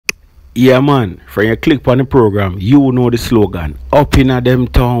Yeah, man. From you click on the program, you know the slogan. Up in a them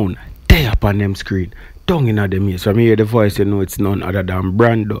town, stay up on them screen. Down in a them ears. From you hear the voice, you know it's none other than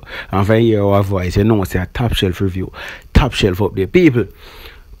Brando. And from you hear our voice, you know it's a top shelf review. Top shelf up there. People,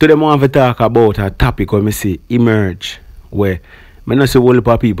 today I want to talk about a topic when I see emerge. Where I not say a whole lot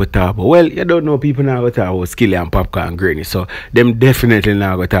of people talk about. Well, you don't know people now talk about Skilly and Popcaan and Granny. So them definitely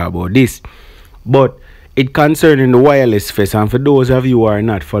not going to talk about this. But it concerning the wireless fest, and for those of you who are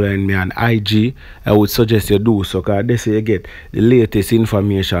not following me on IG, I would suggest you do so, because they say you get the latest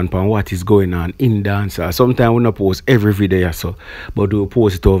information on what is going on in dancer. Sometimes we not post every video so, but we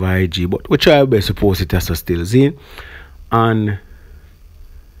post it over IG. But we try our best to post it so still, see? And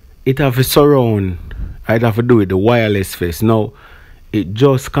it have to surround, it have to do with the wireless fest. Now, it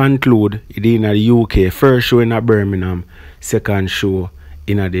just conclude it in the UK. First show in Birmingham, second show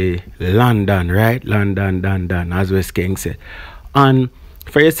in the London, right? London, as West King said. And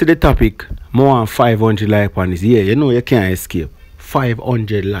for you see the topic, more than 500 like on this. Yeah, you know you can't escape.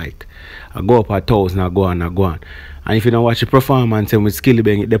 500 like. I go up 1,000, I go on. And if you don't watch the performance with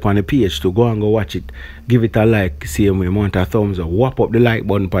Skillibeng, it's up on the page to go and go watch it. Give it a like, same way, mount a thumbs up, whap up the like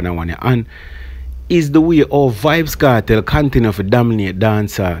button for that one. And is the way of Vybz Kartel continue to dominate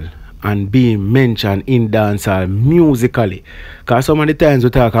dancehall and being mentioned in dancehall musically. Because some of the times we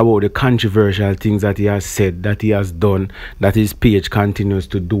talk about the controversial things that he has said, that he has done, that his page continues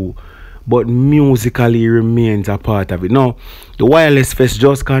to do. But musically remains a part of it. Now, the wireless fest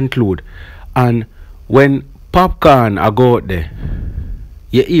just conclude. And when Popcaan I go out there,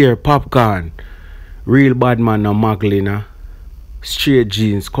 you hear Popcaan, real bad man no Magdalena, straight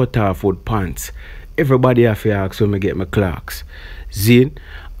jeans, cut off with pants. Everybody have to ask when I get my clocks. Zin?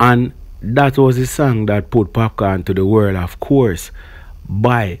 And that was the song that put Popcaan to the world, of course,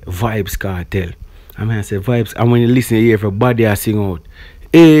 by Vybz Kartel. I mean, I say Vybz, and when you listen, you hear everybody are sing out.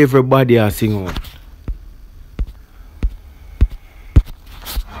 Everybody are sing out.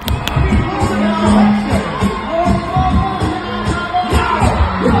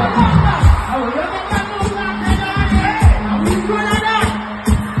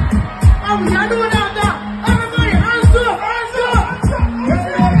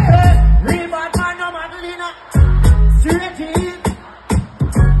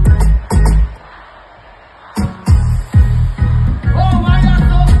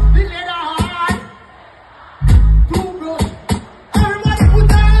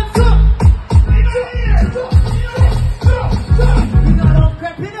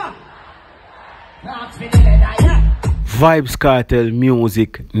 Vybz Kartel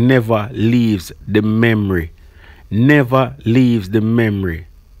music never leaves the memory. Never leaves the memory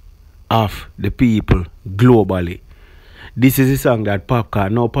of the people globally. This is a song that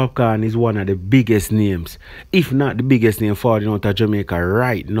Popcaan. Now Popcaan is one of the biggest names, if not the biggest name for out of Jamaica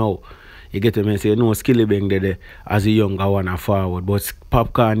right now. You get to me say, no, Skillibeng there as a younger one forward. But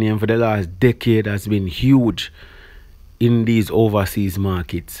Popcaan name for the last decade has been huge in these overseas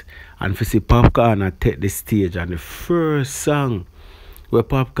markets. And for see Popcaan take the stage, and the first song where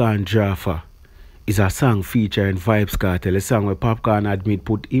Popcaan draw for is a song featuring Vybz Kartel, a song where Popcaan admit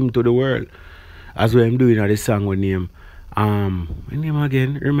put him to the world. As what I'm doing at the song with name what name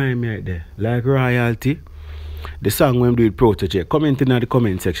again? Remind me right there. Like Royalty. The song when I'm doing Protege. Comment in the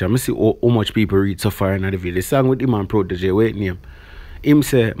comment section. I see how much people read so far in the video. The song with him and Protege, wait name. Him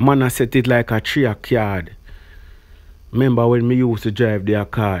say, man I set it like a tree card. Remember when me used to drive their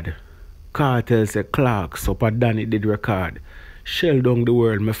card? Kartel say Clarks up at Danny did record. Shell down the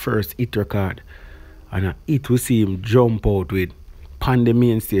world, my first hit record. And it will see him jump out with pan the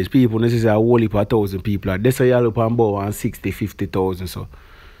main stage. People, this is a whole heap of 1,000 people. This is a up and about 160, 50,000. So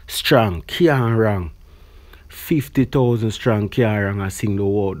strong, can't wrong. 50,000 strong, can't wrong. I sing the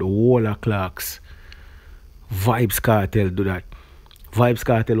whole of Clarks. Vybz Kartel do that. Vybz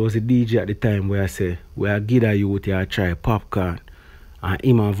Kartel was a DJ at the time where I say, where I get a youth here try Popcaan. And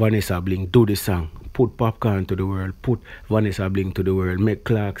him and Vanessa Bling do the song. Put Popcaan to the world. Put Vanessa Bling to the world. Make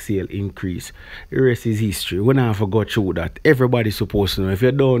Clark sale increase. The rest is history. When I forgot through that, everybody's supposed to know. If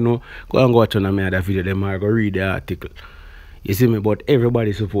you don't know, go and watch on my other video. Then I go read the article. You see me? But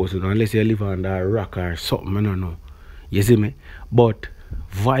everybody's supposed to know. Unless you live under a rock or something. I don't know. You see me? But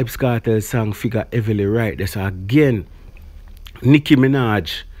Vybz Kartel song figure heavily right. That's again. Nicki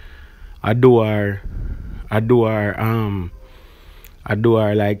Minaj. I do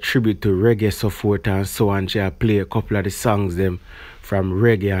her like tribute to reggae so forth and so on. She play a couple of the songs them from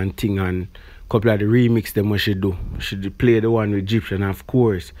reggae and thing, and a couple of the remix them what she do. She play the one with Egyptian, of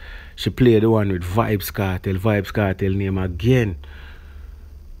course. She play the one with Vybz Kartel. Vybz Kartel name again.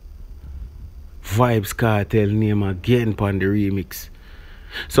 Vybz Kartel name again on the remix.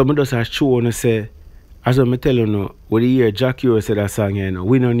 So I just show and say, as I tell you now, when you hear Jack Euro say that song, you know,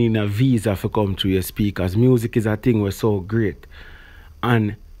 we don't need a visa to come to your speakers. Music is a thing was so great.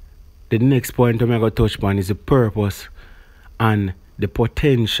 And the next point I'm going to touch upon is the purpose and the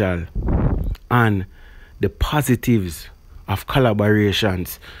potential and the positives of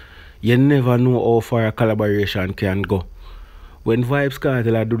collaborations. You never know how far a collaboration can go. When Vybz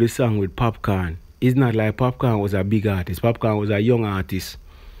Kartel do the song with Popcaan, it's not like Popcaan was a big artist. Popcaan was a young artist.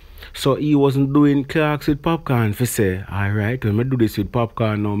 So he wasn't doing clocks with Popcaan for say, alright, when I do this with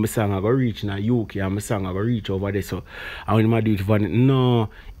Popcaan now, my song I go reach in the UK and my song I go reach over there. So and when I do it for no,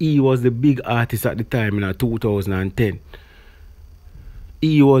 he was the big artist at the time in 2010.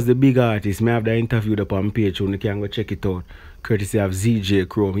 He was the big artist. I have the interview up on page, so you can go check it out. Courtesy of ZJ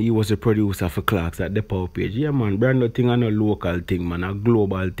Chrome. He was the producer for Clocks at the Power page. Yeah man, brand thing and a local thing, man, a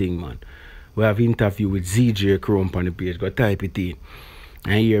global thing, man. We have interview with ZJ Chrome on the page. Go type it in.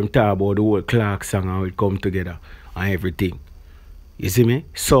 And hear him talk about the whole Clark song and how it come together and everything. You see me?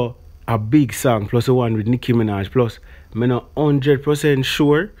 So a big song plus the one with Nicki Minaj plus I'm not 100%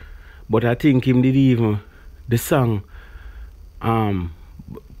 sure, but I think him did even the song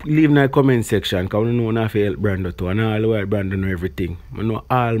leave in the comment section because I know enough help Brando too. And all the way Brando know everything. I know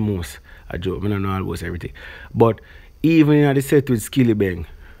almost a joke, I don't know almost everything. But even in the set with Skillibeng,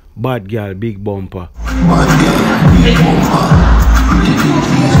 Bad Girl, Big Bumper. Bad Girl, Big Bumper.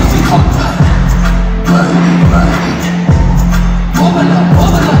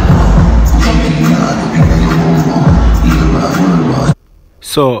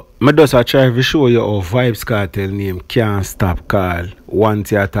 So, I just try to show you how Vybz Kartel name can't stop call.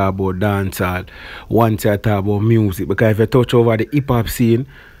 Once you talk about dancehall, once you talk about music. Because if you touch over the hip hop scene,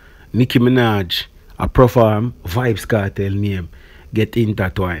 Nicki Minaj, a perform, Vybz Kartel name get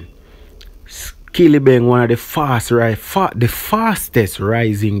intertwined. Skillibeng, one of the fastest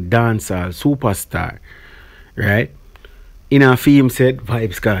rising dancehall superstar, right? In a film said,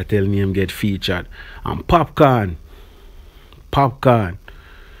 Vybz Kartel name get featured. And Popcaan,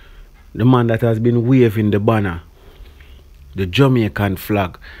 the man that has been waving the banner, the Jamaican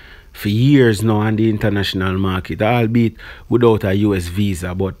flag, for years now on the international market, albeit without a US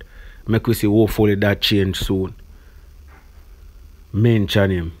visa, but make we see hopefully that change soon.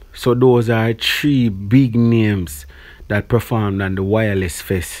 Mention him. So those are 3 big names that performed on the Wireless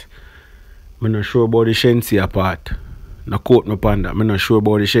Fest. I'm not sure about the Shensia part. No quote me upon that. I'm not sure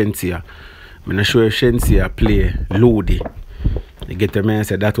about the Shensia. I'm not sure if Shensia play Lodi. You get the man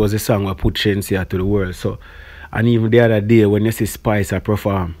said that was the song that put Shensia to the world. So, and even the other day when you see Spice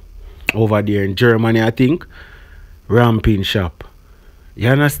perform over there in Germany, I think, Ramping Shop. You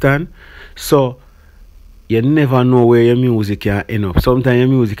understand? So you never know where your music can end up. Sometimes your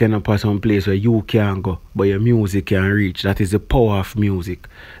music can end up at some place where you can't go, but your music can reach. That is the power of music.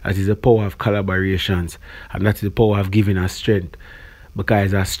 That is the power of collaborations. And that is the power of giving us strength.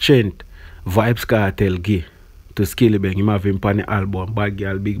 Because as strength, Vybz Kartel give to Skillibeng. Him have him on the album, Bad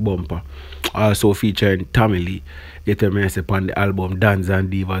Girl, Big Bumper. Also featuring Tommy Lee. Get a message on the album, Dance and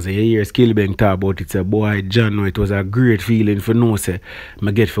Divas. And you hear Skillibeng talk about it. Say, boy, John, it was a great feeling for no say.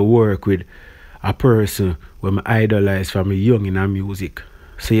 I get to work with a person where I idolize from young in our music.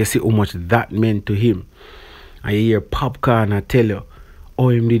 So you see how much that meant to him. And you hear Popcaan I tell you how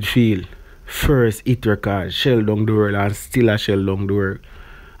him did feel. First hit record, shell down the world and still a shell down the world.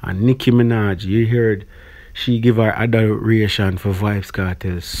 And Nicki Minaj, you heard she give her adoration for Vybz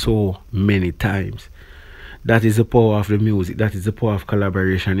Kartel so many times. That is the power of the music. That is the power of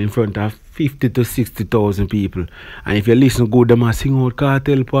collaboration in front of 50 to 60,000 people. And if you listen good, them a sing out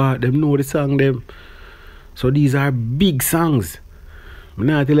Cartel part, them know the song them. So these are big songs. I'm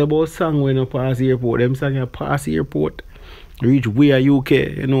not tell you about song when you pass the airport. Them song you pass the airport. Reach where UK,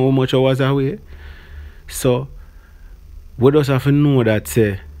 you know how much hours away. So we just have to know that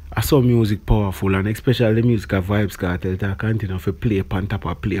say I saw music powerful, and especially the music of Vybz Kartel that continue to play upon top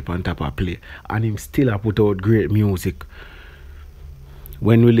of play upon top of play. And him still put out great music.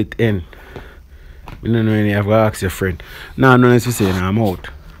 When will it end? I don't know any. I've got to ask your friend. Now, no, let's say, I'm out.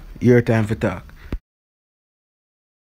 Your time for talk.